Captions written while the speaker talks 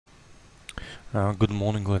Good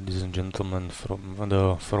morning, ladies and gentlemen, from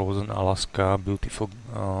the frozen Alaska, beautiful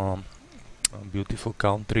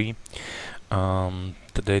country.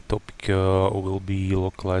 Today topic will be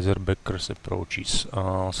localizer backcourse approaches.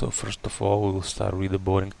 So first of all, we'll start with the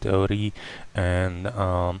boring theory, and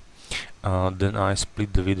then I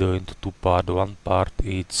split the video into two parts. One part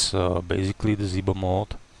it's basically the ZIBO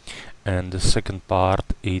mode, and the second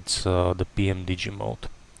part it's the PMDG mode.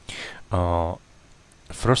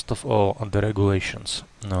 First of all, the regulations.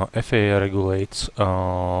 FAA regulates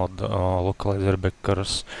the localizer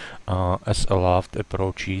backcourse as allowed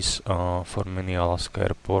approaches for many Alaska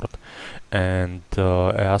airport, and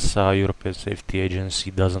EASA, European Safety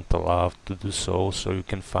Agency, doesn't allow to do so. So you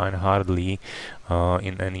can find hardly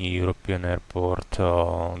in any European airport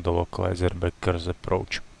the localizer backcourse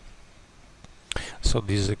approach. So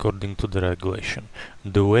this is according to the regulation.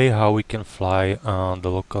 The way how we can fly the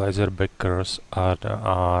localizer backcourse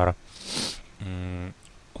are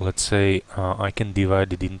let's say I can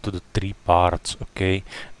divide it into the three parts. Okay,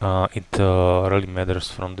 it really matters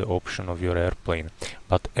from the option of your airplane,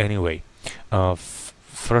 but anyway,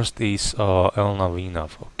 first is LNAV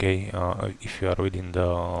VNAV. Okay, if you are within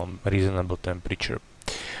the reasonable temperature.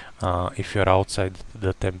 If you are outside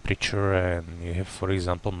the temperature and you have, for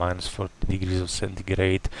example, minus 40 degrees of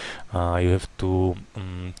centigrade, you have to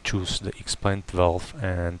choose the X-Plane11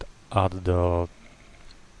 and add the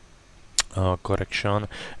correction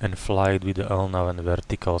and fly it with the LNAV and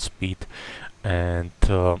vertical speed. And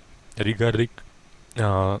regarding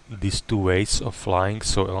these two ways of flying,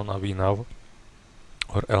 so LNAV VNAV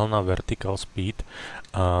or LNAV vertical speed,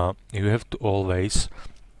 you have to always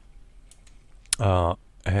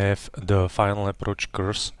have the final approach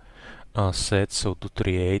course set so to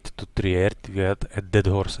 38 to 38 at Dead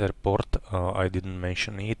Horse Airport. I didn't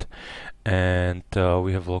mention it, and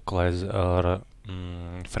we have localized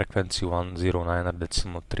frequency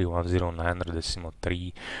 109.3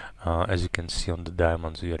 109.3. As you can see on the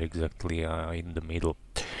diamonds, we are exactly in the middle.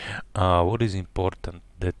 What is important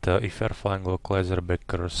that if you are flying localizer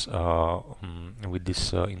backcourse with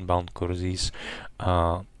this inbound courses,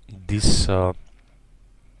 this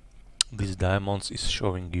diamonds is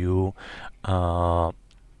showing you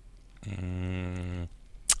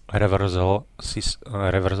reversal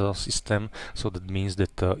system. So that means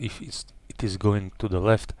that if it is going to the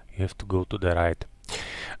left, you have to go to the right.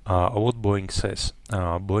 What Boeing says?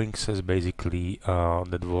 Boeing says basically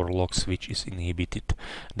that warlock switch is inhibited.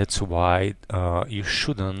 That's why you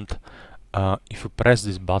shouldn't, if you press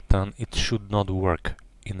this button, it should not work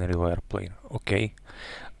in a real airplane. Okay,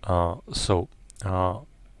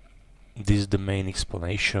 this is the main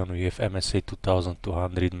explanation. We have MSA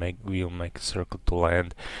 2200, we'll make a circle to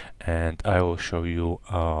land, and I will show you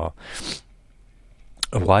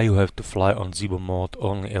why you have to fly on ZIBO mode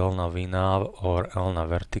only LNAV VNAV or LNAV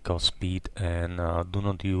vertical speed, and do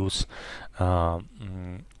not use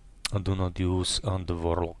the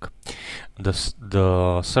warlock. The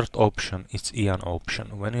third option is EAN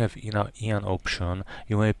option. When you have EAN option,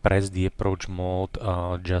 you may press the approach mode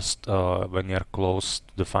just when you are close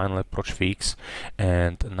to the final approach fix,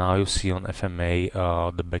 and now you see on FMA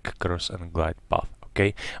the backcourse and glide path.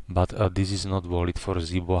 Okay, but this is not valid for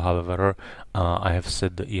ZIBO. However, I have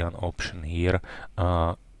set the EAN option here.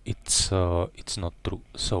 It's not true.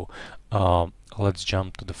 So let's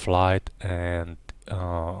jump to the flight, and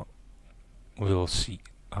we'll see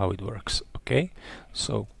how it works. Okay,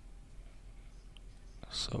 so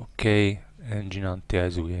okay, engine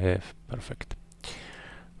anti-ice we have, perfect.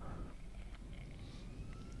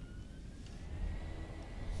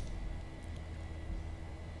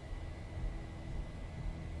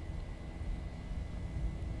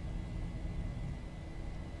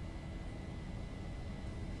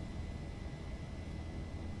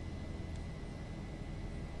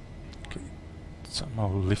 Okay, somehow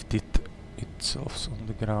lift it itself on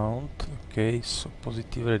the ground. Okay, so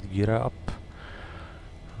positive red gear up.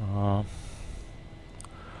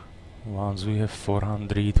 Once we have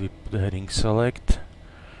 400, we put the heading select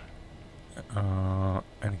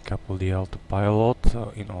and couple the autopilot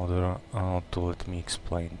in order to let me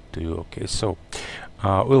explain to you. Okay, so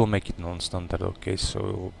we'll make it non-standard. Okay, so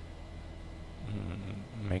we'll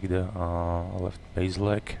make the left base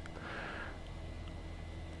leg.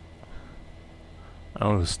 I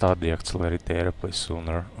will start the accelerate airplane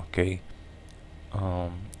sooner. Okay,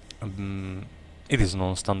 it is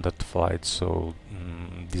non-standard flight, so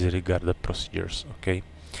disregard the procedures. Okay,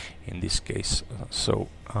 in this case,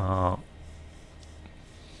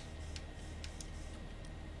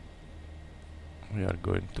 we are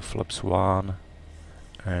going to flaps 1,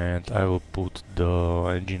 and I will put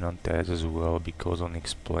the engine anti-ice as well, because on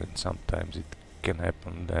X-plane sometimes it can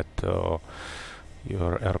happen that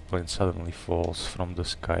your airplane suddenly falls from the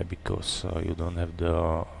sky because you don't have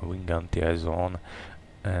the wing anti-ice on,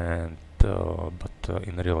 and but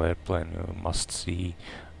in a real airplane you must see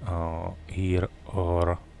here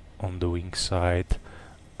or on the wing side,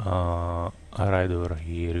 right over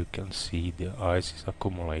here you can see the ice is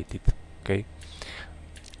accumulated. Okay,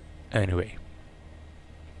 anyway,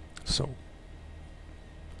 so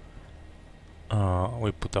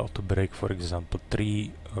we put out a brake, for example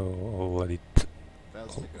 3, let it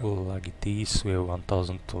like it is. We have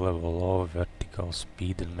 1000 to level off, vertical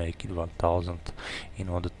speed, and make it 1000 in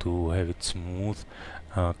order to have it smooth.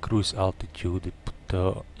 Cruise altitude, we put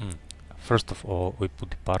first of all we put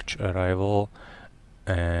departure arrival,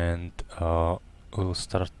 and we'll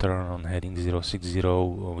start turn on heading 060,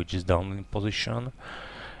 which is downwind position,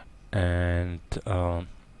 and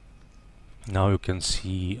now you can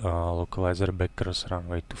see localizer backcourse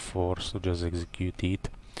runway 24, so just execute it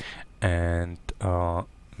and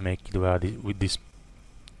make it with this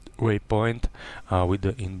waypoint with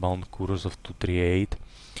the inbound course of 238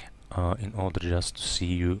 in order just to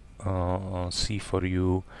see for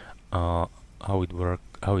you how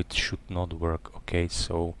it should not work. Okay,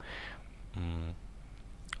 so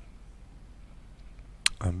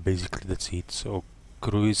basically that's it. So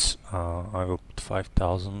cruise, I will put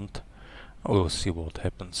 5000. We'll see what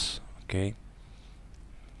happens. Okay,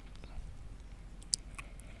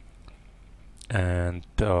 and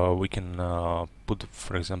we can put,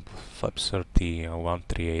 for example, flaps 30,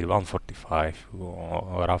 138, 145,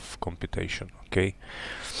 rough computation. Okay,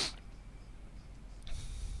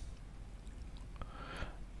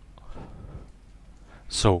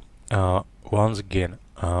 so once again,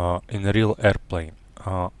 in a real airplane,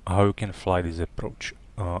 how you can fly this approach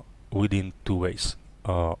within two ways: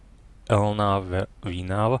 LNAV,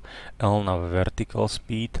 VNAV, LNAV vertical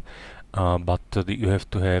speed, but you have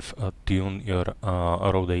to have tune your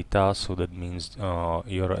raw data, so that means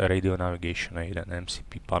your radio navigation aid and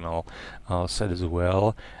MCP panel set as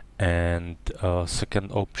well. And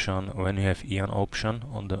second option, when you have EN option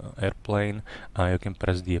on the airplane, you can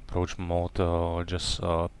press the approach mode just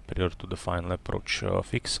prior to the final approach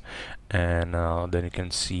fix, and then you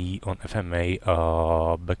can see on FMA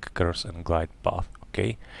backcourse and glide path.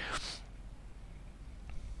 Okay,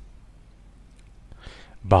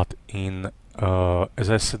 but in as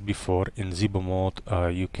I said before, in ZIBO mode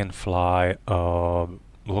you can fly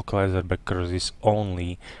localizer backcourses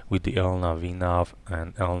only with the LNAV, VNAV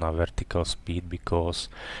and LNAV vertical speed, because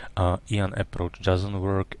EN approach doesn't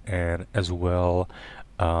work, and as well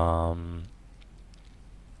and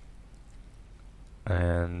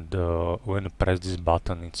when you press this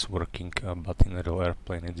button it's working, but in a real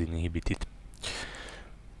airplane it's inhibited.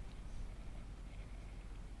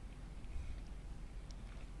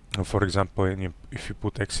 For example, if you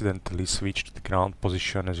put accidentally switch to the ground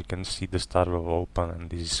position, as you can see the star will open, and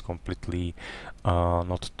this is completely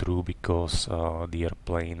not true, because the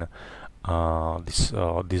airplane, this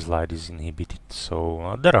light is inhibited.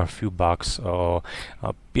 So there are a few bugs.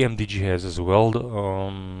 PMDG has as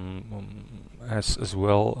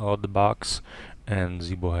well the bugs, and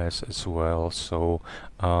ZIBO has as well. So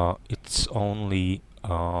it's only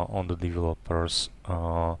on the developers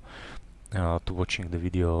to watching the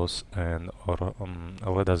videos, and or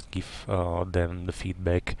let us give them the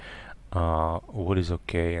feedback what is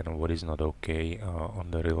okay and what is not okay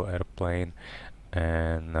on the real airplane.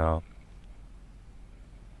 And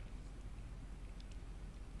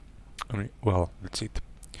well, that's it.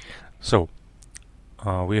 So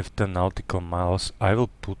we have 10 nautical miles. I will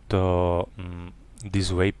put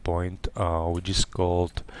this waypoint which is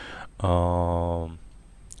called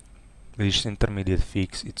this intermediate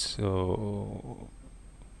fix. It's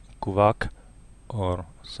Kuvak or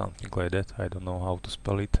something like that. I don't know how to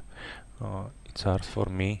spell it. It's hard for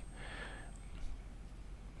me.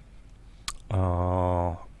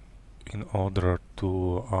 In order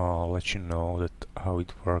to let you know that how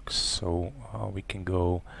it works, so we can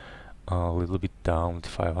go a little bit down with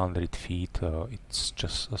 500 feet. It's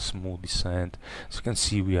just a smooth descent. As you can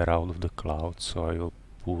see, we are out of the clouds, so I will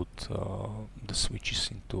put the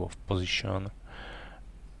switches into off position,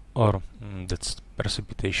 or that's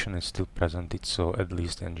precipitation is still present, so at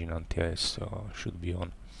least engine anti-ice should be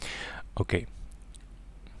on. Okay.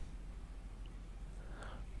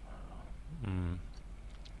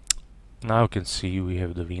 Now you can see we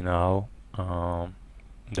have the VNAV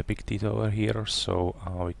depicted over here, so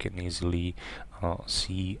we can easily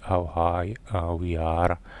see how high we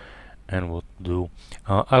are and what to do.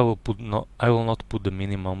 I will not put the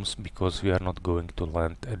minimums, because we are not going to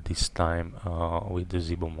land at this time with the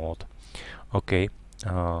ZIBO mode. Okay,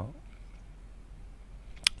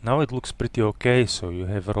 Now it looks pretty okay. So you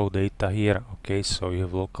have raw data here. Okay, so you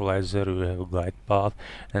have localizer, you have glide path,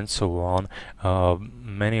 and so on.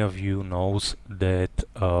 Many of you knows that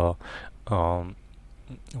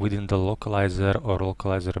within the localizer or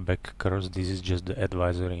localizer backcourse, this is just the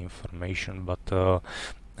advisory information, but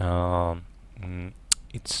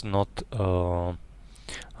it's not how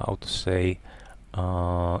to say,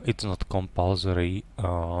 it's not compulsory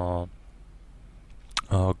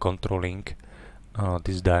controlling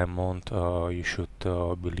this diamond. You should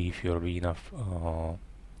believe your VNAV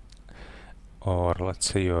or let's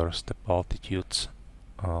say your step altitudes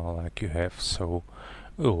like you have. So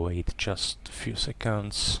we'll wait just a few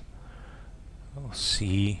seconds. We'll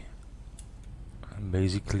see.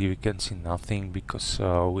 Basically we can see nothing because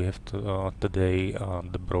we have to, today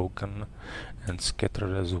the broken and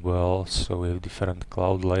scattered as well, so we have different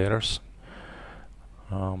cloud layers.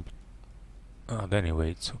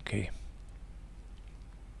 Anyway, it's okay.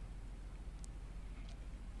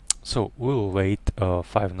 So we'll wait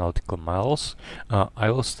 5 nautical miles.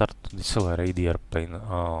 I will start to decelerate the airplane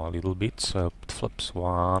a little bit, so I'll put flaps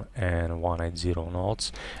 1 and 180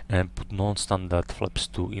 knots and put non-standard flaps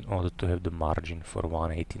 2 in order to have the margin for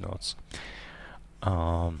 180 knots.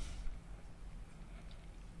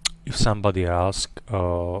 If somebody asks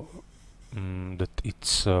that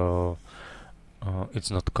it's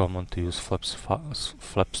not common to use flaps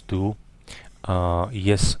 2,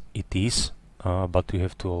 yes it is. But you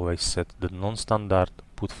have to always set the non-standard,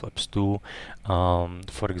 put flaps 2.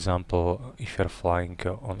 For example, if you're flying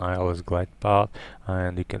on ILS glide path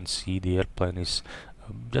and you can see the airplane is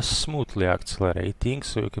just smoothly accelerating,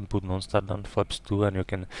 so you can put non-standard flaps 2 and you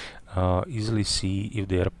can easily see if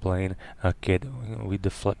the airplane can, with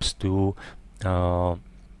the flaps 2,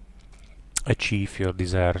 achieve your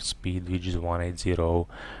desired speed, which is 180,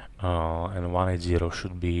 and 180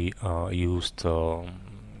 should be used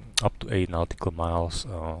up to 8 nautical miles.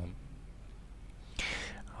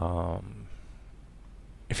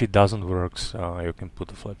 If it doesn't work, you can put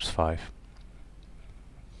the flaps 5.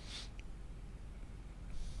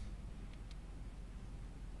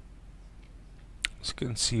 As you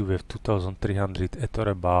can see, we have 2300 at or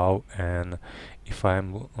above, and if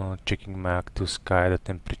I'm checking my active sky, the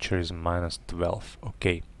temperature is -12.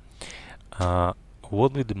 Okay.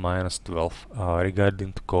 What with the -12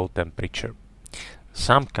 regarding to cold temperature?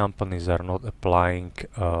 Some companies are not applying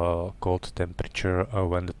cold temperature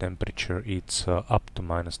when the temperature is up to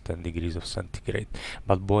 -10 degrees of centigrade,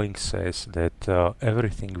 but Boeing says that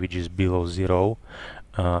everything which is below 0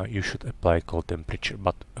 you should apply cold temperature.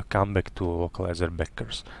 But come back to localizer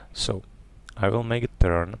backcourse. So I will make a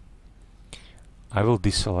turn. I will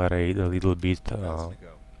decelerate a little bit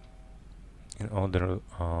in order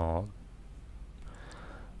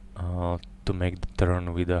to make the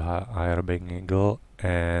turn with a higher bank angle,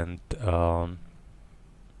 and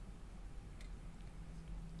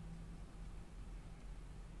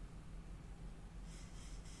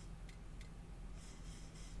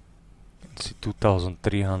see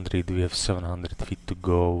 2300, we have 700 feet to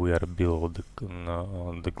go, we are below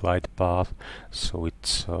the glide path, so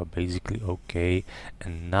it's basically okay.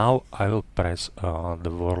 And now I will press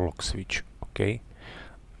the warlock switch. Okay,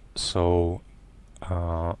 so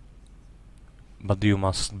but you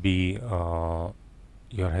must be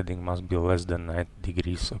your heading must be less than 90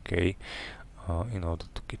 degrees, okay, in order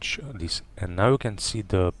to catch this. And now you can see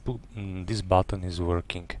the this button is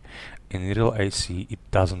working. In real AC it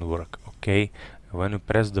doesn't work. Okay, when you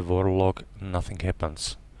press the warlock, nothing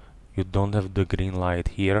happens. You don't have the green light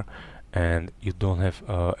here, and you don't have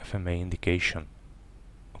FMA indication.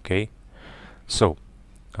 Okay, so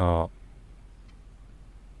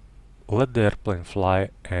let the airplane fly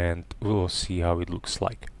and we will see how it looks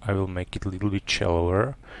like. I will make it a little bit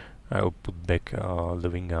shallower. I will put back the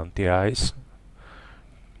wing anti-ice.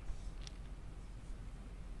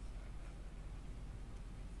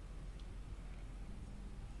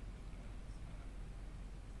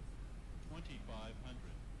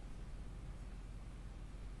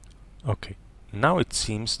 Okay, now it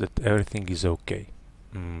seems that everything is okay,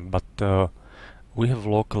 but we have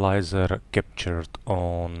localizer captured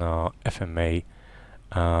on FMA.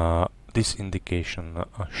 This indication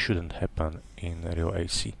shouldn't happen in real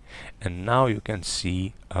AC. And now you can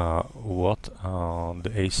see what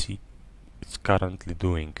the AC is currently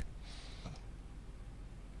doing.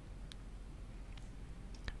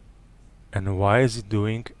 And why is it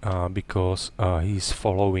doing? Because he's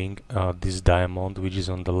following this diamond, which is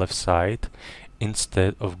on the left side,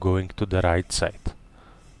 instead of going to the right side.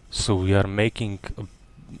 So we are making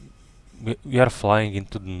we are flying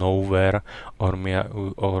into nowhere, or we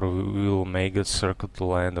will make a circle to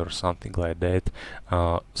land or something like that.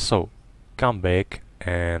 So come back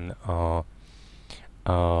and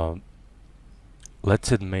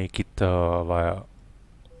let's make it via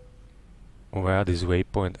this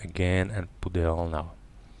waypoint again and put the L now.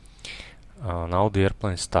 Now the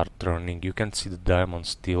airplane start turning. You can see the diamond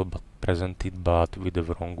still but presented, but with the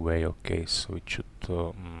wrong way. Okay, so it should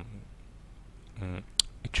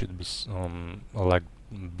be like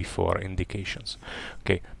before indications.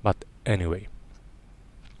 Okay, but anyway,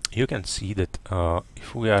 you can see that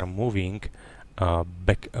if we are moving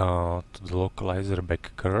back to the localizer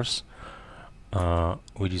backcourse,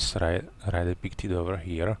 which is right depicted over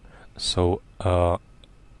here, so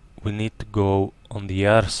we need to go on the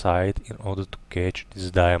other side in order to catch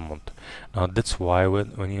this diamond. That's why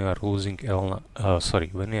when you are using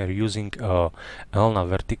when you are using ELNA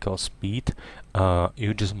vertical speed,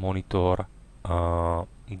 you just monitor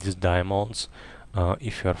these diamonds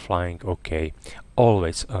if you are flying okay.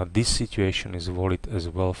 Always, this situation is valid as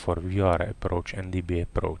well for VR approach and DB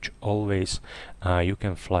approach. Always you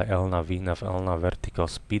can fly ELNA, VNAV, ELNA vertical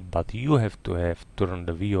speed, but you have to turn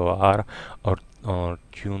the VOR or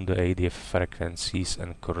tune the ADF frequencies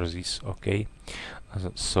and courses. Okay,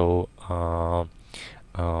 so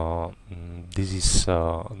this is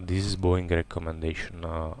Boeing recommendation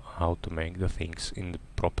how to make the things in the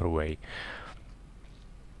proper way.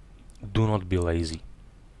 Do not be lazy.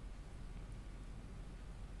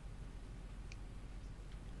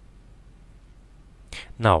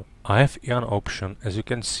 Now I have an option. As you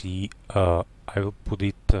can see, I will put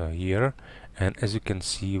it here, and as you can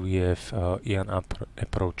see, we have EN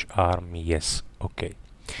approach arm yes. Okay,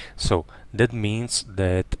 so that means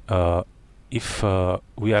that if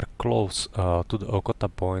we are close to the Okota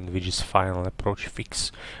point, which is final approach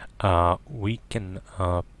fix, we can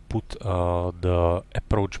put the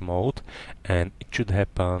approach mode, and it should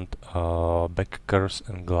happen backcourse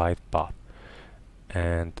and glide path.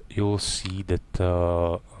 And you'll see that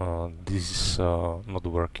this is not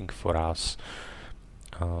working for us.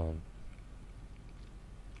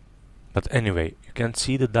 But anyway, you can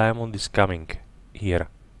see the diamond is coming here.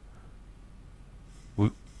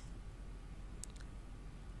 We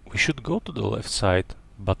should go to the left side,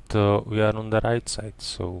 but we are on the right side,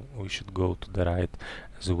 so we should go to the right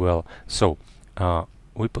as well. So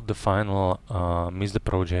we put the final miss the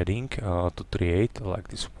approach heading to 38 like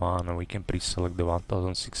this one, and we can pre-select the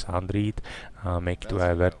 1600, make it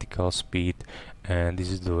a vertical speed, and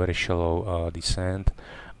this is the very shallow descent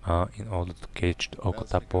in order to catch the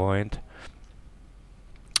Okota point.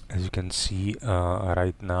 As you can see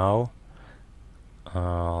right now,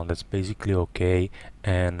 that's basically okay,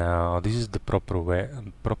 and this is the proper way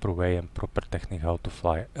and proper technique how to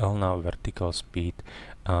fly ELNA vertical speed.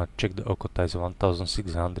 Check the Okota is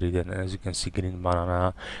 1600, and as you can see green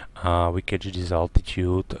banana, we catch this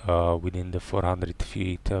altitude within the 400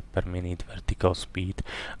 feet per minute vertical speed,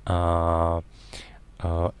 at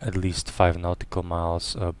least 5 nautical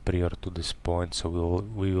miles prior to this point. So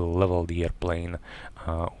we will level the airplane,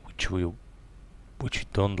 which we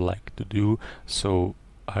don't like to do, so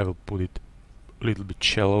I will put it a little bit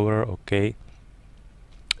shallower, okay,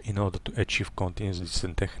 in order to achieve continuous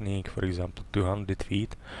descent technique, for example 200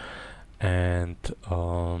 feet. And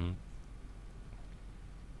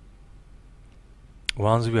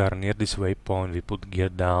once we are near this waypoint, we put gear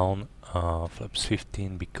down, flaps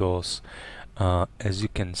 15, because as you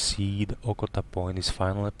can see, the Okota point is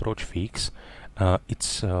final approach fix.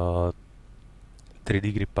 It's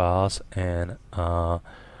 3-degree pass, and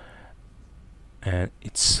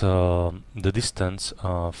it's the distance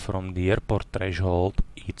from the airport threshold.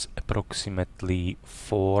 It's approximately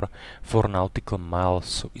 4 nautical miles,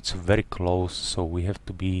 so it's very close. So we have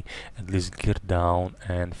to be at least geared down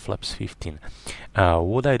and flaps 15.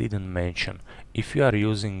 What I didn't mention: if you are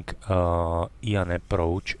using EN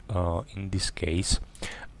approach, in this case,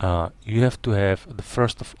 you have to have the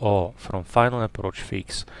first of all from final approach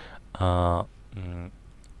fix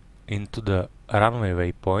into the runway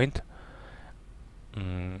waypoint.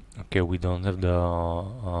 Okay, we don't have the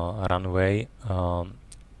runway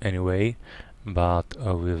anyway, but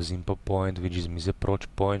we have ZIBO point, which is miss approach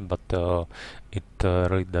point, but it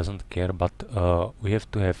really doesn't care. But we have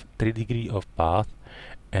to have 3 degree of path,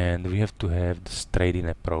 and we have to have the straight in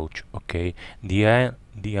approach. Okay, the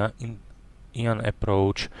EN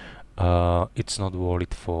approach, it's not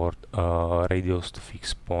valid for radials to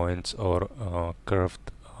fixed points or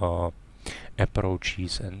curved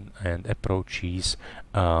approaches and approaches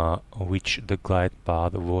which the glide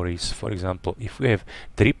path varies. For example, if we have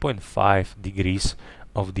 3.5 degrees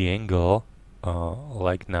of the angle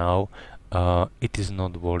like now, it is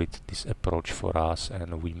not valid, this approach for us,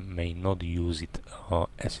 and we may not use it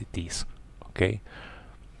as it is. Okay.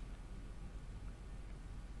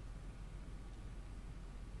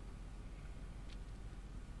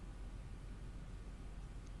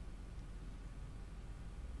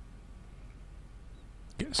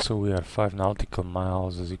 So we are 5 nautical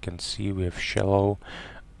miles. As you can see, we have shallow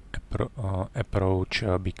approach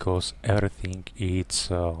because everything is,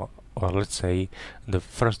 or let's say, the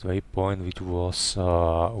first waypoint, which was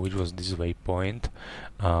this waypoint,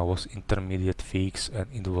 was intermediate fix, and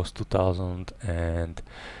it was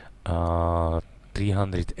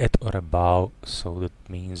 2300 at or above. So that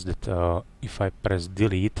means that if I press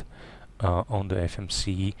delete on the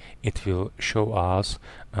FMC, it will show us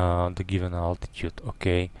the given altitude.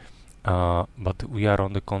 Okay. But we are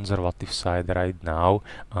on the conservative side right now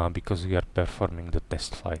because we are performing the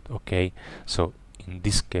test flight. Okay, so in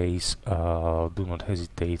this case, do not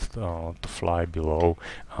hesitate to fly below.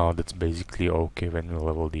 That's basically okay when you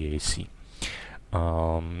level the AC.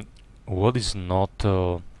 What is not,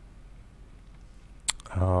 or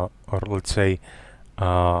let's say,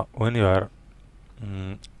 when you are,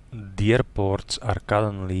 the airports are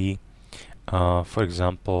currently, for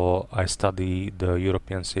example, I study the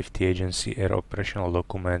European Safety Agency Air Operational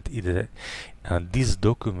Document. This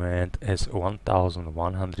document has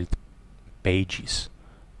 1100 pages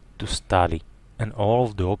to study, and all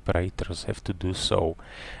of the operators have to do so.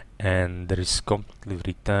 And there is completely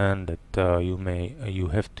written that you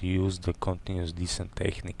have to use the continuous descent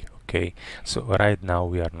technique. Okay, so right now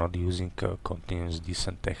we are not using continuous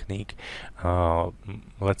descent technique.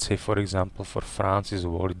 Let's say, for example, for France is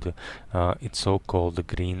valid it's so-called the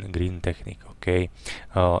green technique. Okay,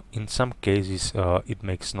 in some cases it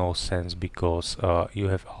makes no sense because you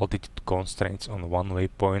have altitude constraints on one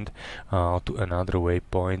waypoint to another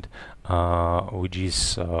waypoint, which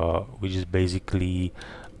is basically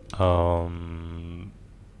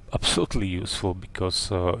absolutely useful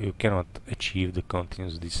because you cannot achieve the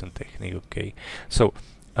continuous descent technique. Okay, so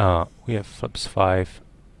we have flaps 5,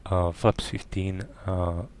 flaps 15,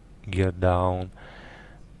 gear down,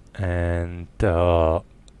 and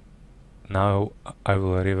now I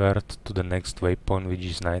will revert to the next waypoint, which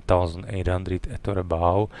is 9800 at or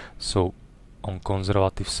above. So on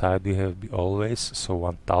conservative side we have always, so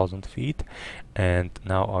 1000 feet, and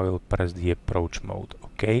now I will press the approach mode.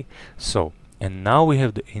 Okay, so and now we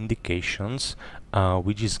have the indications,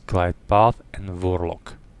 which is glide path and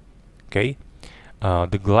warlock. Okay,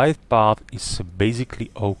 the glide path is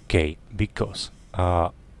basically okay because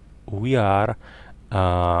we are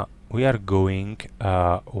going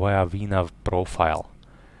via VNAV profile.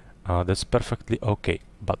 That's perfectly okay.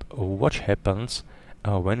 But what happens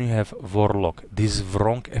when you have warlock? This is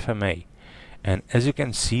wrong FMA, and as you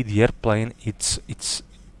can see, the airplane it's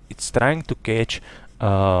trying to catch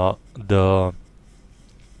the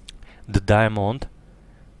diamond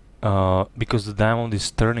because the diamond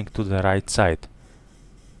is turning to the right side.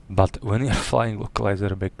 But when you're flying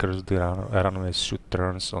localizer backcourse, the runways should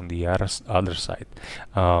turn on the other side.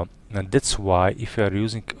 And that's why if you are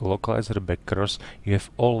using localizer backcourse, you have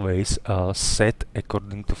always set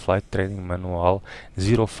according to flight training manual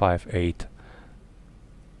 058.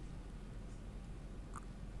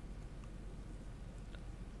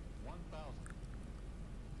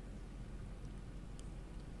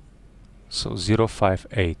 So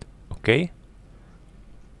 058, okay?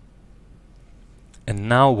 And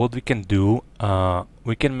now what we can do,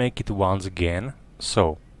 we can make it once again.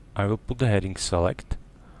 So I will put the heading select.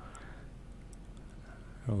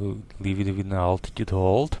 I will leave it with an altitude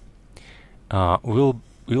hold.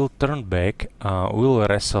 We'll turn back. We'll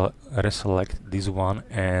reselect this one,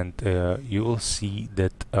 and you will see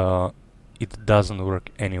that it doesn't work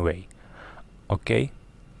anyway. Okay.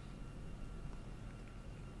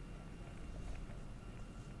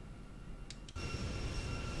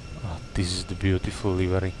 This is the beautiful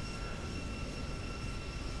livery.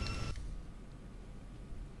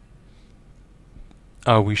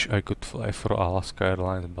 I wish I could fly for Alaska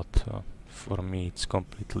Airlines, but for me it's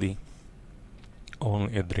completely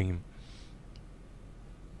only a dream.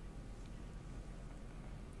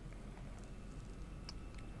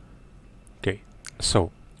 Okay,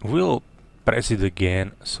 so we'll press it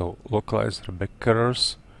again. So localizer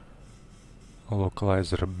backcourse,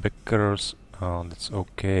 that's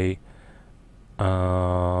okay.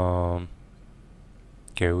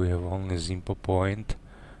 Okay, we have only ZIBO point,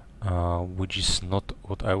 which is not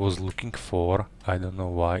what I was looking for. I don't know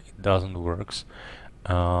why it doesn't works.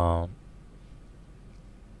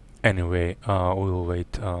 Anyway, we'll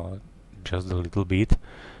wait just a little bit,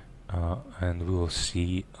 and we will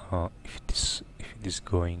see if it is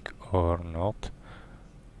going or not.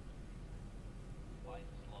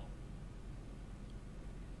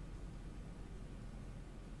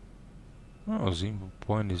 Oh, ZIBO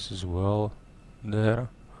point is as well there.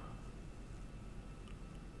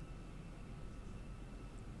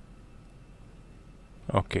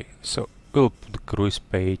 Okay, so we'll put the cruise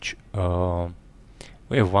page.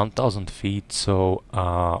 We have 1000 feet, so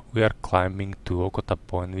we are climbing to Okota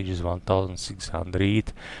point, which is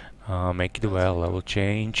 1600. Make it well level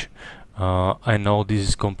change. I know this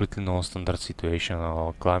is completely non-standard situation.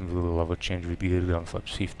 I'll climb with level change with ground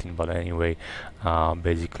flaps 15, but anyway,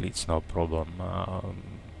 basically it's no problem.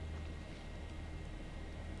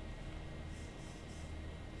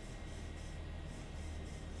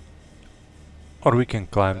 Or we can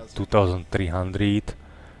climb 2300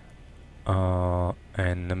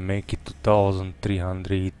 and make it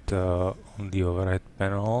 2300 on the overhead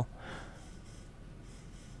panel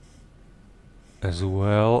as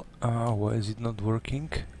well. Why is it not working?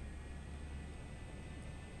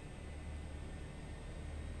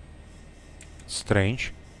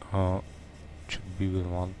 Strange. Should be with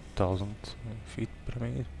 1000 feet per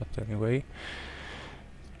minute, but anyway,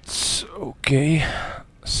 it's okay.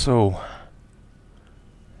 So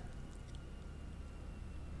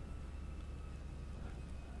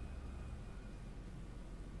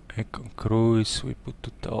Econ cruise, we put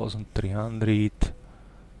 2300,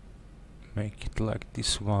 make it like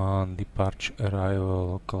this one, departure,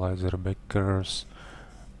 arrival, localizer, backcourse,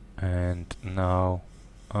 and now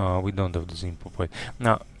we don't have the ZIBO point.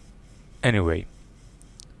 Now, anyway,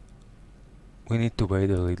 we need to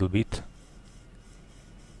wait a little bit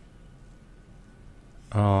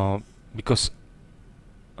because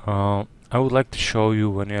I would like to show you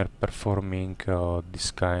when you are performing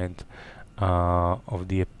this kind of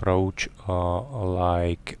the approach,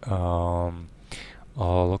 like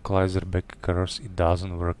localizer backcourse. It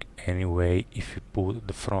doesn't work anyway if you put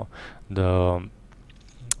the front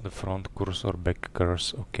course or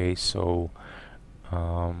backcourse. Okay, so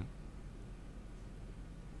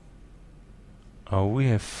we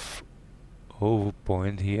have over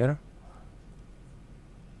point here.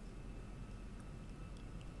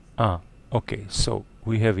 Okay, so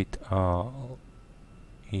we have it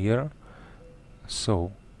here.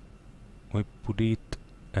 So we put it,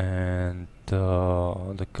 and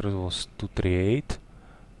the curve was 238.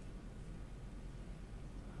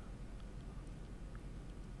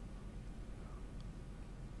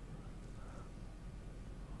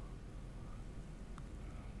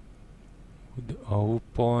 With the O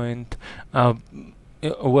point.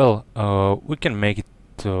 Well, we can make it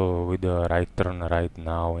with the right turn right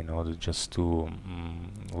now in order just to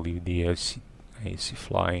leave the AC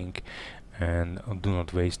flying and do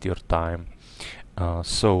not waste your time.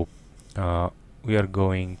 So we are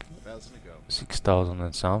going 6000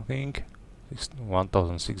 and something,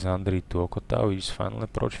 1600 to Okota, which is final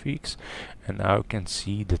approach fix, and now you can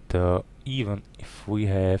see that even if we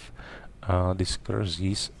have these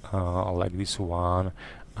curses like this one,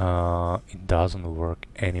 it doesn't work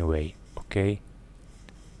anyway. Okay,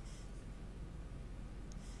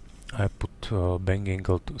 I put bang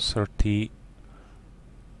angle to 30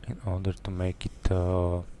 in order to make it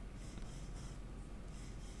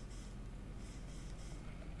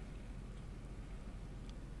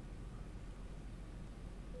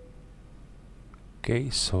okay,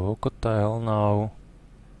 so Okota now,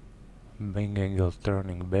 bang angle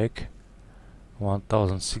turning back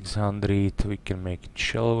 1600, we can make it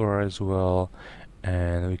shallower as well,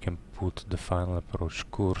 and we can put the final approach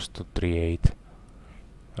course to 38.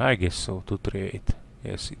 I guess so, to 38.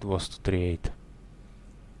 Yes, it was to 38.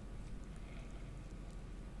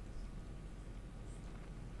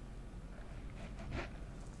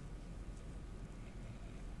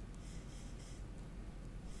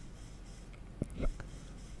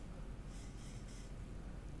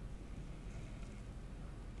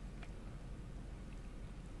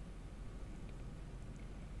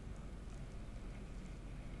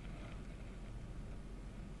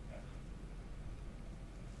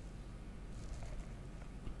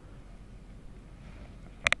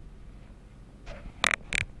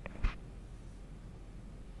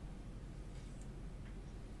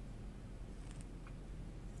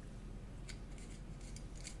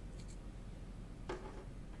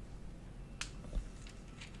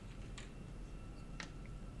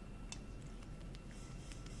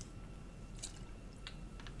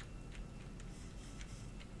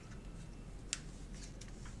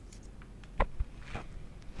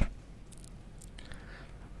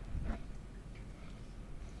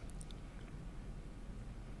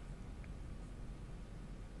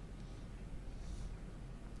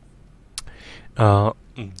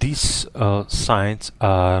 These signs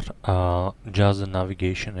are just the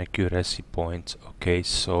navigation accuracy points. Okay,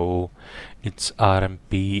 so it's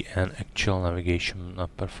RMP and actual navigation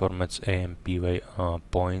performance AMP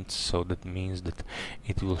points. So that means that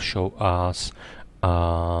it will show us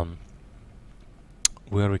where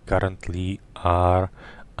we currently are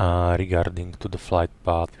regarding to the flight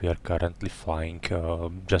path we are currently flying.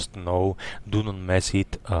 Just know, do not mess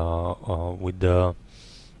it with the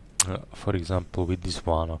for example with this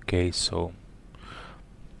one. Okay, so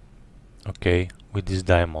okay, with these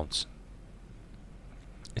diamonds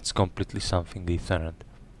it's completely something different.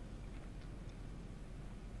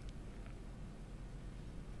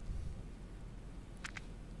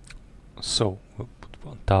 So we'll put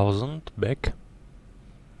 1000 back.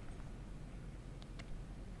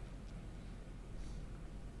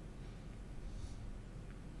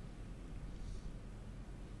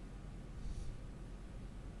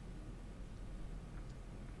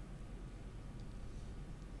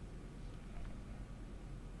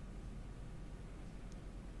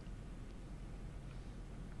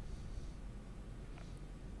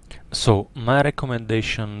 So my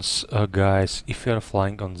recommendations, guys, if you are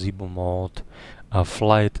flying on ZIBO mode,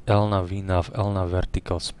 fly at LNAV, VNAV, LNAV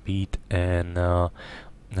vertical speed, and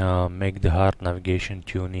make the hard navigation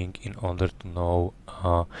tuning in order to know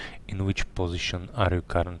in which position are you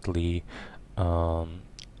currently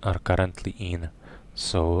in.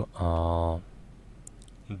 So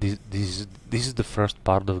this is the first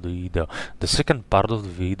part of the video. The second part of the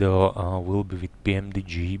video will be with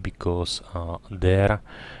PMDG, because there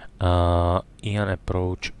Ian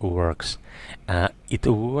approach works. It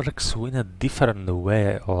works in a different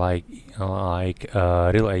way, like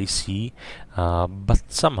real AC, but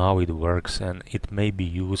somehow it works and it may be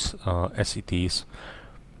used as it is.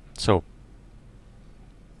 So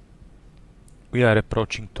we are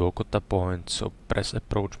approaching to Okota point, so press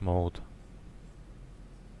approach mode.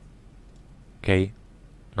 Okay,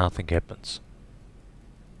 nothing happens.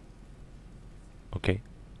 Okay,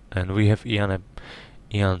 and we have Ian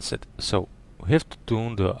set. So we have to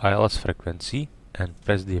tune the ILS frequency and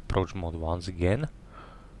press the approach mode once again.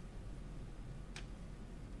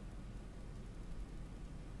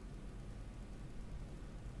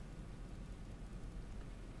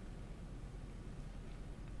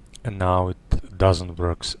 And now it doesn't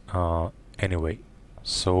work anyway.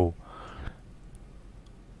 So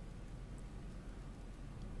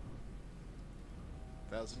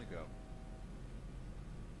to go.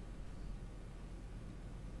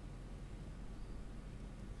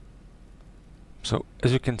 So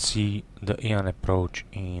as you can see, the Ian approach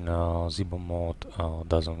in ZIBO mode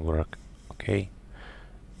doesn't work. Okay.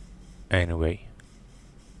 Anyway,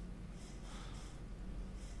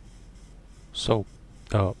 so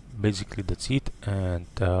basically that's it, and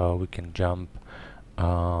we can jump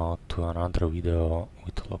to another video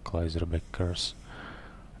with localizer backcourse.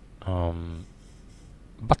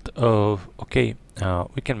 But okay,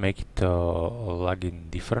 we can make it lag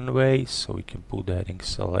in different ways. So we can put the heading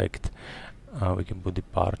select, we can put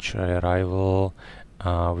departure arrival,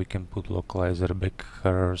 we can put localizer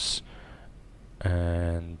backcourse,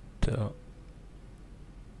 and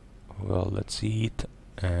well, let's see it.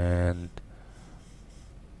 And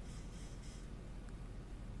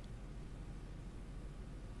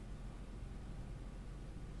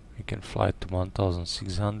we can fly to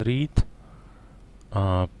 1600,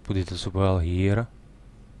 put it as well here,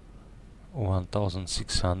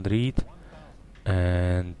 1600,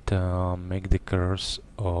 and make the cruise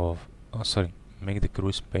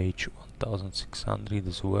page 1600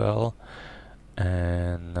 as well,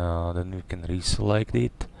 and then we can reselect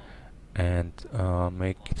it and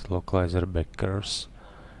make it localizer backcourse.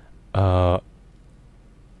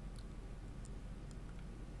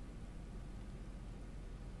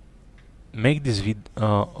 Make this video,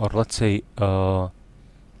 or let's say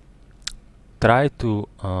try to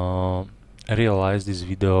realize this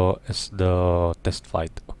video as the test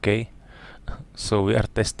flight. Okay, so we are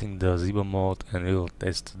testing the ZIBO mode and we will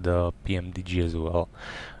test the PMDG as well.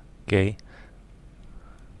 Okay,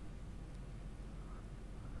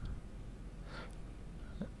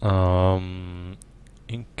 in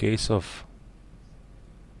case of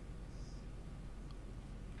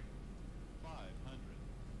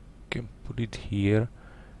can put it here,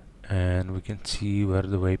 and we can see where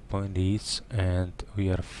the waypoint is, and we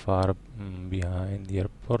are far behind the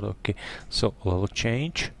airport. Okay, so level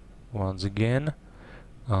change once again,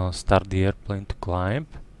 start the airplane to climb.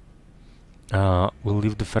 We'll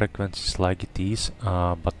leave the frequencies like it is,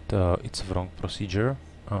 but it's a wrong procedure.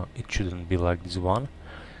 It shouldn't be like this one.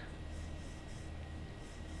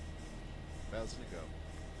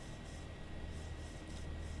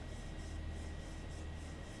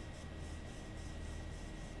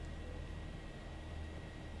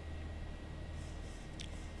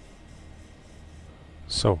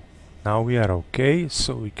 So now we are okay,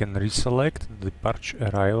 so we can reselect the departure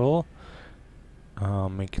arrival,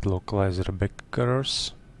 make it localizer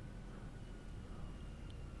backcourse.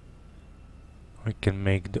 We can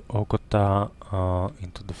make the Okota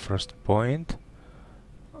into the first point,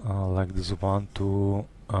 like this 1, 2,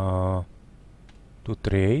 2,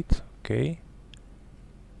 3, 8, okay.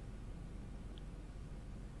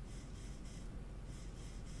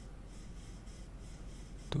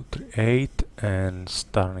 Two, 3, 8, and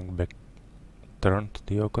starting back turn to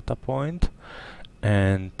the Okota point,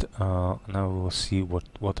 and now we will see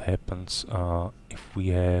what happens if we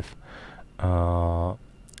have the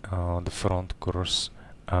front course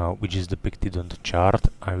which is depicted on the chart.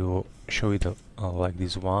 I will show it like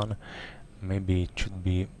this one. Maybe it should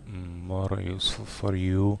be more useful for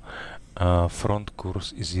you. Front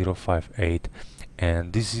course is 058,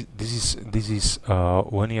 and this is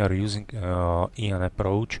when you are using EN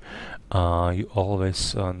approach, you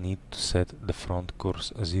always need to set the front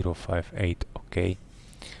course 058. Okay.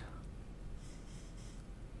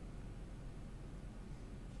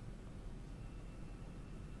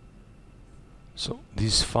 So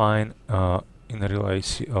this is fine. In real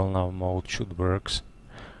ACL now mode should works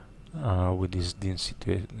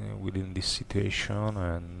within this situation,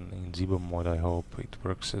 and in ZIBO mode I hope it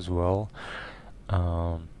works as well.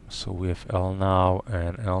 So we have L now,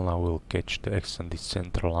 and L now will catch the extended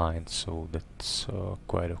center line, so that's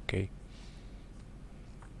quite okay.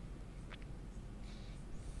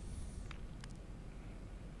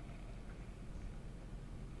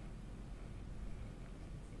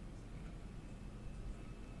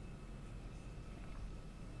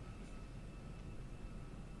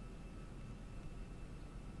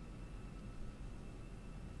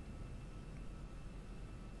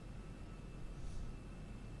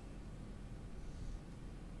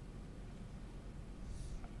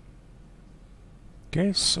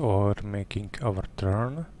 Okay, so we're making our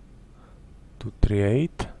turn to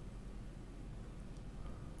 38.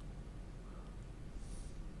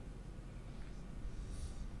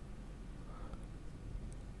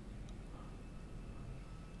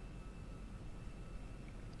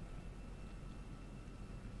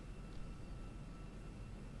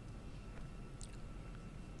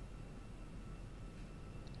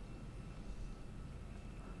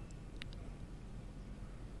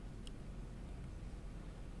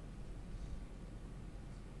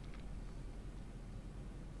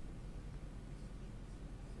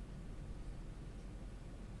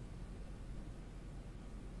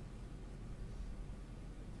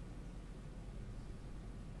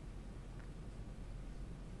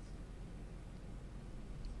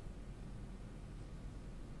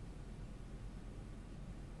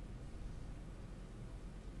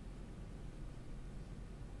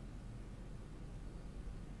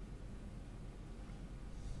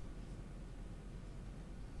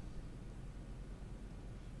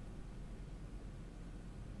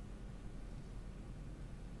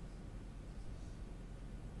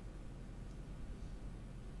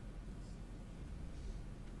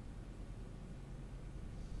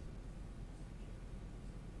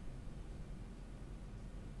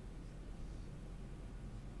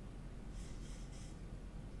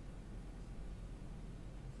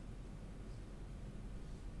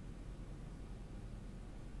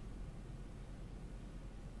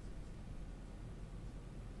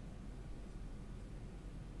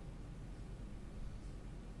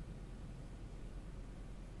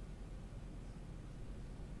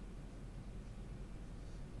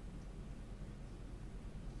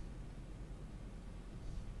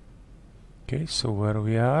 Okay, so where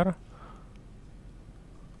we are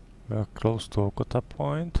close to Okota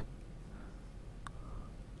point.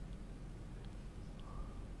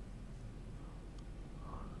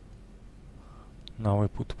 Now we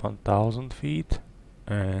put 1000 feet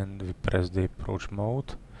and we press the approach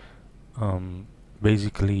mode.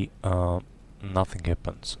 Basically nothing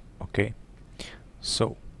happens. Okay,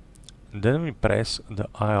 so then we press the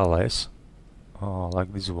ILS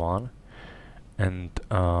like this one, and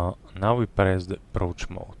now we press the approach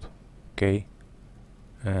mode. Okay,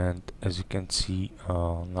 and as you can see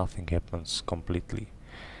nothing happens completely.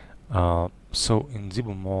 So in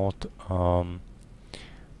ZIBO mode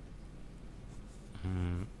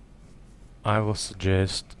I will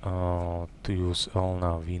suggest to use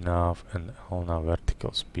LNAV VNAV and LNAV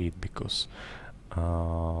vertical speed, because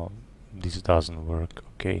this doesn't work.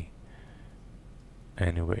 Okay,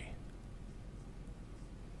 anyway.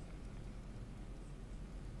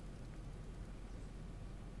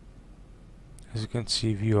 As you can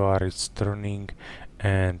see, VOR is turning,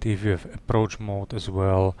 and if you have approach mode as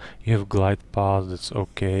well, you have glide path, that's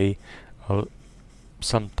okay.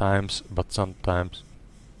 sometimes, but sometimes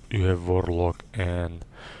you have warlock and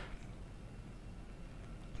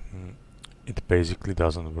it basically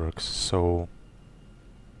doesn't work. So,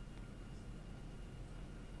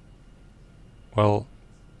 well,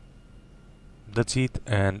 that's it,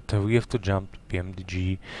 and we have to jump to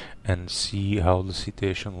PMDG and see how the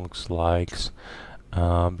situation looks like,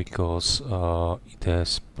 because it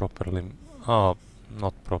has properly, not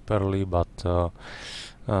properly, but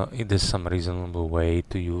it is some reasonable way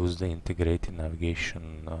to use the integrated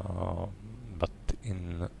navigation, but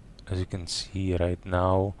as you can see right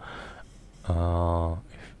now,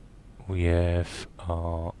 we have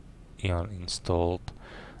Ian installed,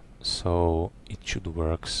 so it should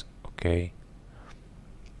works okay.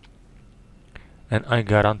 And I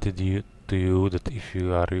guaranteed to you that if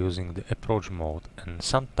you are using the approach mode, and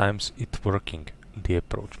sometimes it's working, the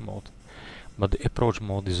approach mode, but the approach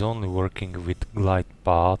mode is only working with glide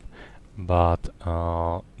path, but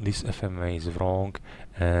this FMA is wrong,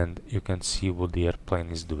 and you can see what the airplane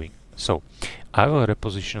is doing. So I will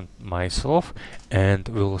reposition myself and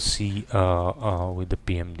we'll see with the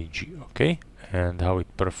PMDG, okay, and how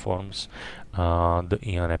it performs the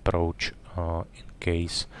Ian approach in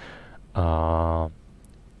case of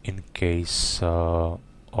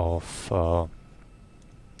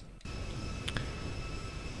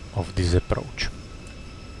this approach.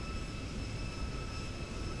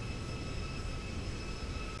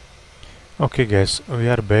 Okay guys, we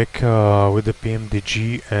are back with the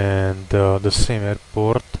PMDG and the same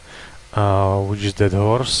airport, which is Dead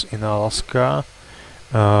Horse in Alaska.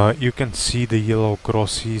 You can see the yellow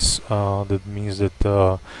crosses, that means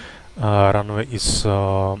that runway is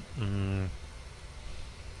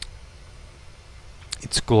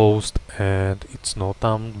it's closed and it's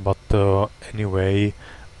NOTAM, but anyway,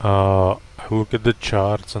 I look at the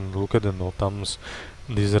charts and look at the NOTAMs,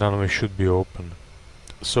 this runway should be open.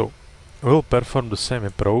 So we'll perform the same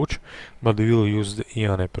approach, but we will use the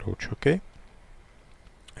Ian approach, okay?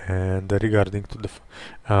 And regarding to the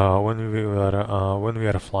when we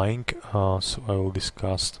are flying, so I will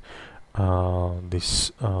discuss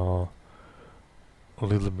this a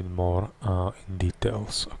little bit more in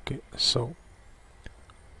details. Okay, so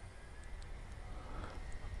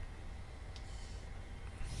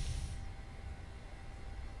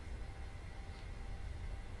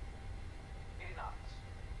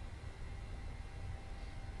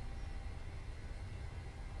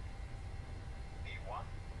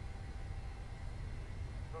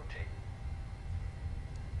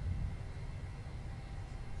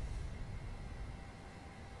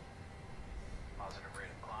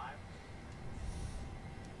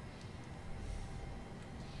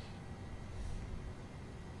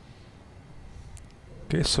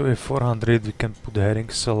okay, so with 400 we can put the heading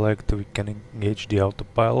select, we can engage the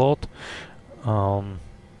autopilot,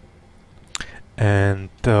 and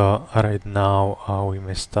right now we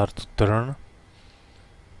may start to turn,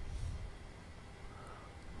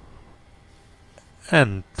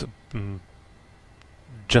 and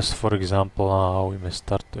just for example we may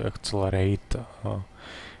start to accelerate.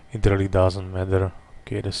 It really doesn't matter,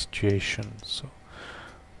 okay, the situation. So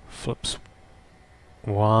flips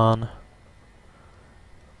 1,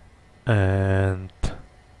 and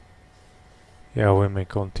yeah, we may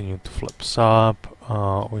continue to flips up,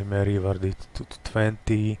 we may revert it to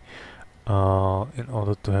 20 in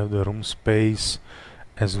order to have the room space.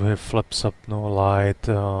 As we have flaps up no light,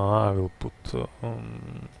 I will put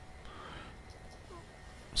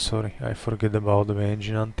sorry, I forget about the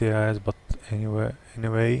engine anti-ice, but anyway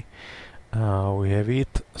we have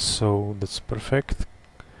it, so that's perfect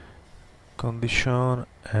condition.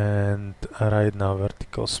 And right now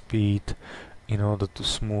vertical speed, in order to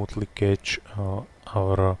smoothly catch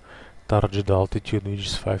our target altitude, which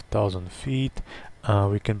is 5,000 feet,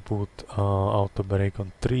 we can put auto brake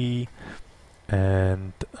on 3,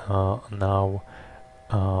 and now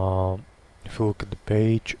if you look at the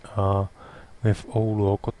page, we have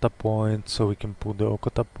all Okota point, so we can put the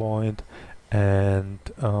Okota point and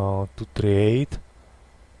 238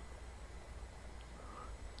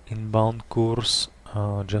 inbound course,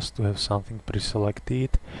 just to have something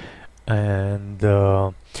pre-selected. And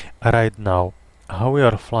right now, how we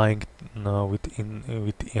are flying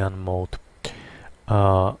with Ian mode.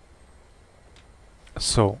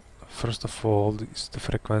 So first of all, is the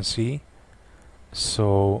frequency.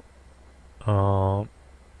 So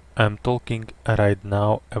I'm talking right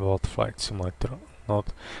now about flight simulator,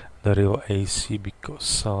 not the real AC, because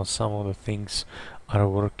some of the things are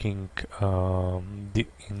working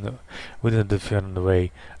with a different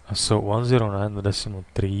way. So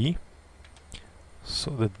 109.3,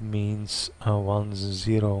 so that means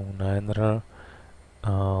 109er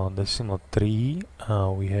decimal 3,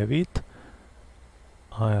 we have it.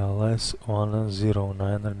 ILS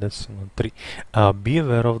 109 decimal 3. Be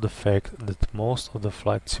aware of the fact that most of the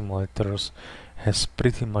flight simulators has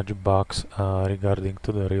pretty much bugs regarding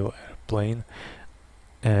to the real airplane,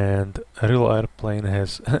 and a real airplane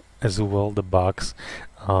has as well the bugs.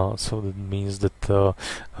 So that means that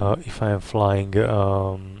if I am flying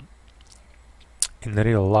in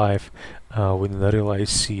real life with the real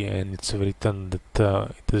IC and it's written that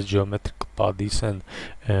it is geometrical bodies and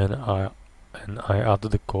I add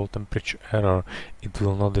the cold temperature error, it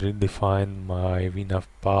will not redefine my VNAV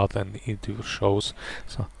path and it will shows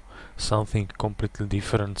something completely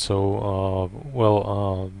different. So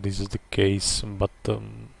this is the case, but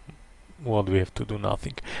what we have to do?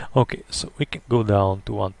 Nothing. Okay, so we can go down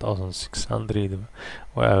to 1600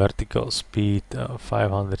 vertical speed,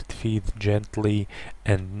 500 feet gently,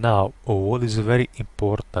 and now what is very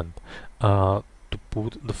important, to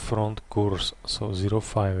put the front course, so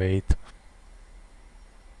 058.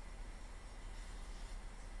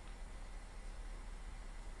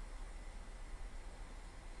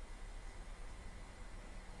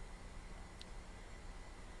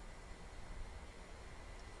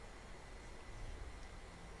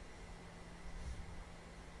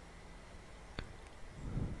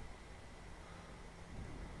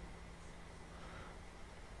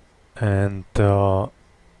 And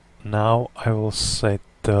now I will set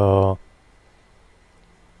the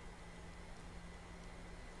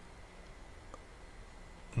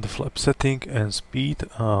flap setting and speed,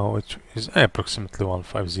 which is approximately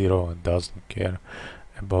 150, and doesn't care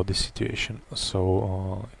about the situation.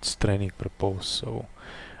 So it's training purpose, so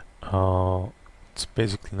it's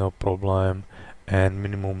basically no problem. And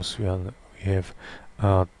minimums we have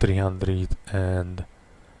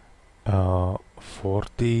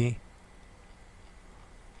 340.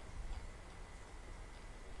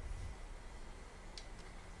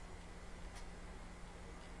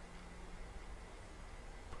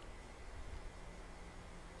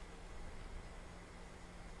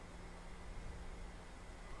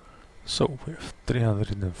 So we have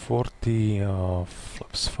 340,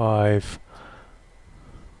 flaps 5.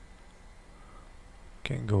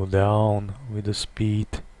 Can go down with the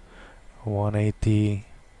speed 180.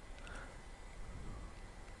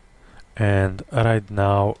 And right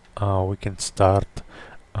now we can start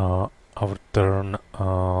our turn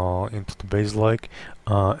into the base leg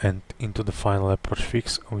and into the final approach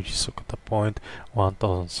fix, which is Okata point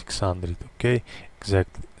 1600. Okay,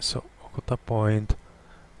 exactly. So Okata point,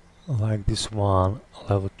 like this one,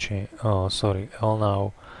 level change, L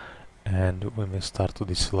now, and we may start to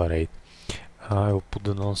decelerate. I will put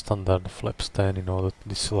the non-standard flaps 10 in order to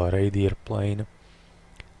decelerate the airplane.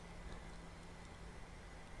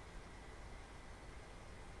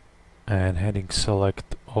 And heading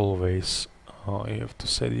select, always you have to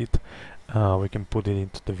set it. We can put it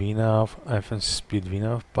into the VNAV, FNC speed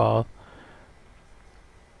VNAV path.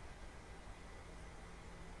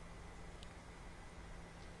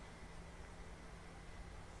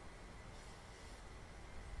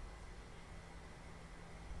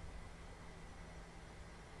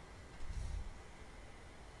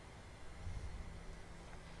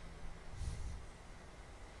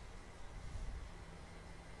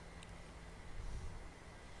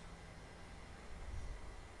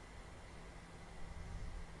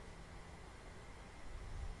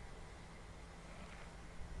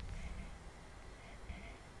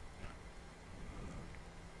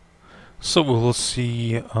 So we will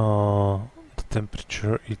see the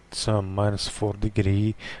temperature, it's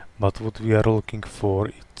 -4°, but what we are looking for,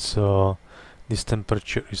 it's this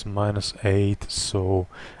temperature is -8, so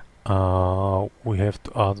we have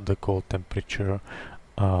to add the cold temperature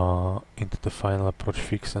into the final approach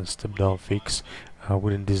fix and step down fix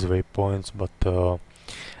within these waypoints. But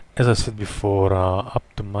as I said before, up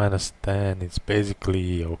to -10 it's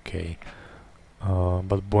basically okay,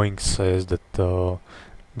 but Boeing says that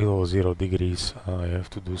below 0°, you have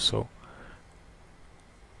to do so.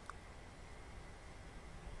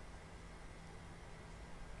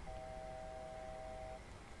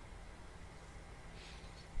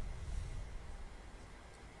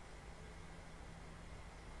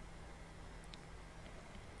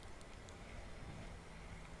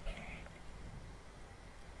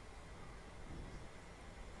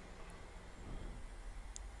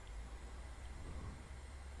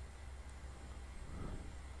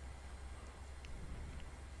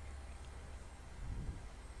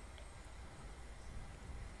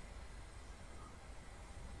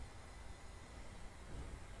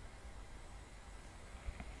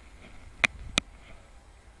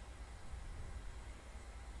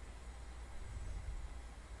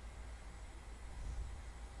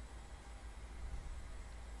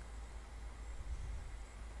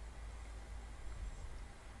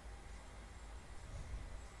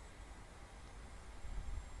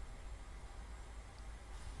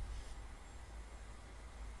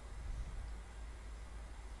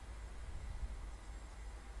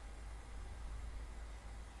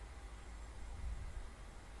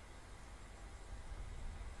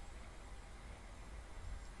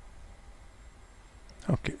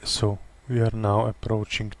 Okay, so we are now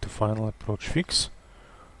approaching to final approach fix.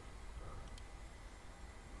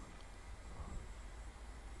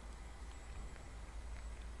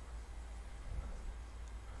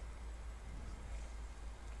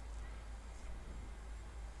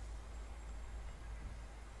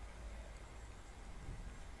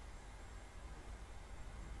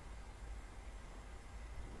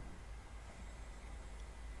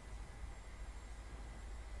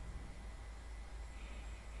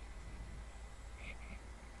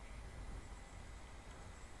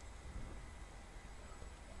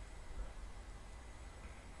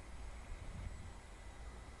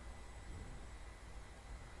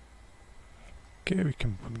 Okay, we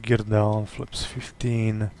can put gear down, flaps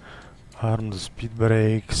 15, arm the speed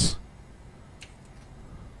brakes.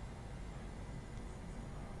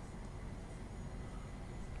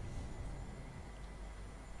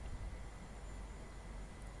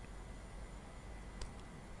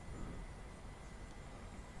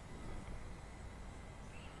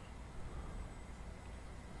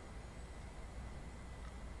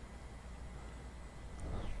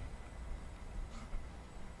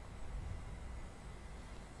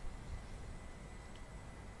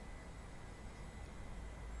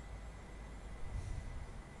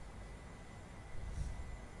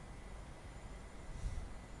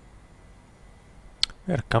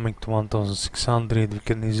 We are coming to 1600, we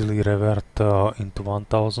can easily revert into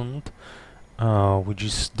 1000, which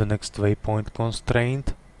is the next waypoint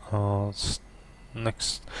constraint,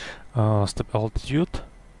 next step altitude.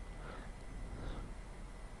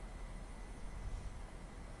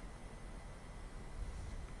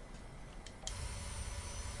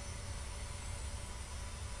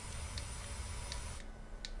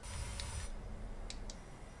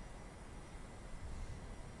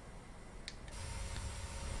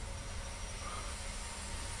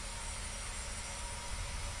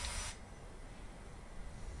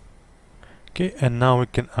 Okay, and now we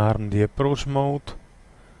can arm the approach mode.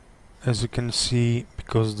 As you can see,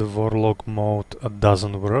 because the warlock mode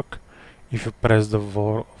doesn't work, if you press the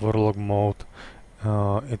warlock mode,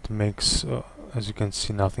 it makes, as you can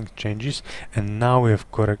see, nothing changes. And now we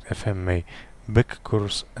have correct FMA, back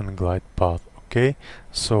course and glide path. Okay,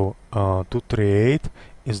 so 238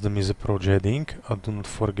 is the misapproach heading. Do not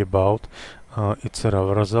forget about it's a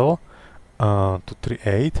reversal.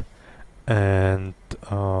 238, and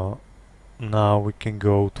now we can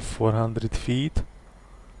go to 400 feet,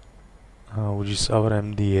 which is our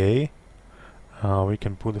MDA. We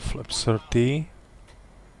can put the flap 30.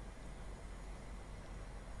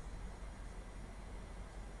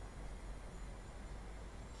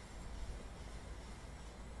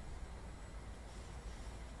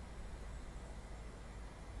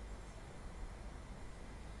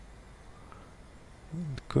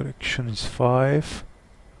 The correction is 5.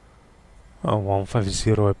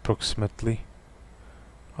 150 approximately.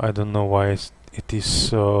 I don't know why it is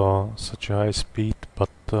such a high speed,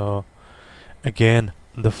 but again,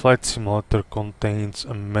 the flight simulator contains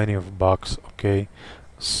many of bugs. Okay,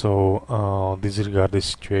 so disregard the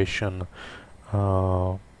situation.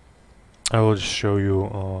 I will just show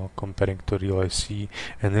you comparing to real AC,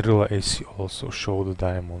 and real AC also show the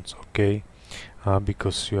diamonds. Okay,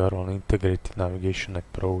 because you are on integrated navigation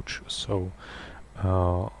approach, so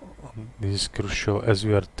this is crucial. As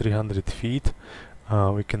we are 300 feet,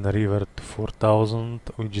 we can revert to 4000,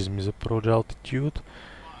 which is misapproach altitude.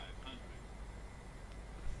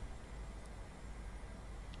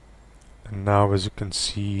 And now, as you can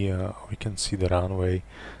see, we can see the runway,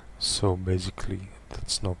 so basically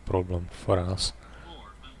that's no problem for us.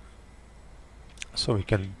 So we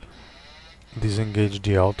can disengage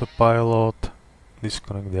the autopilot,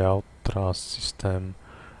 disconnect the out thrust system,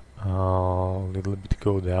 a little bit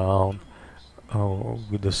go down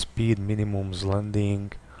with the speed minimums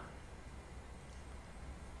landing.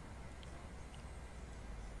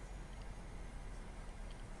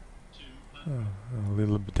 A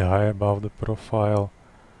little bit high above the profile,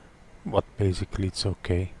 but basically it's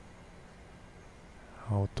okay.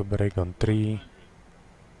 Auto brake on 3.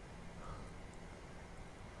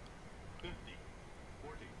 50,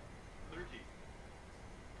 40, 30,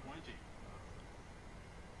 20,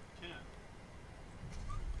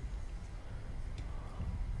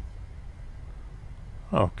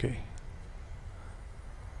 10. Okay.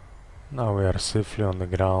 Now we are safely on the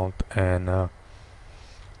ground, and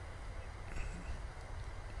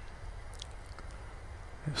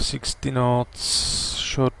 60 knots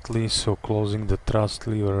shortly, so closing the thrust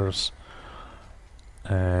levers,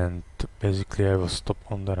 and basically I will stop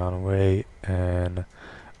on the runway and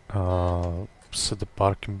set the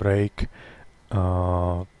parking brake.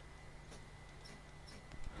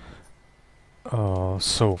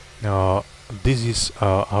 This is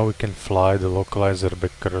how we can fly the localizer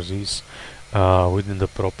backcourses within the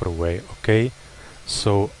proper way. Okay,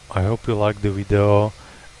 so I hope you like the video,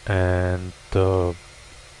 and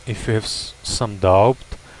if you have some doubt,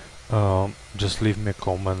 just leave me a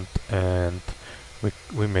comment and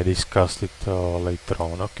we may discuss it later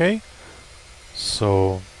on. Okay,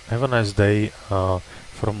 so have a nice day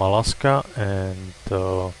from Alaska, and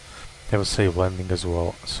have a safe landing as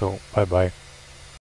well. So bye bye.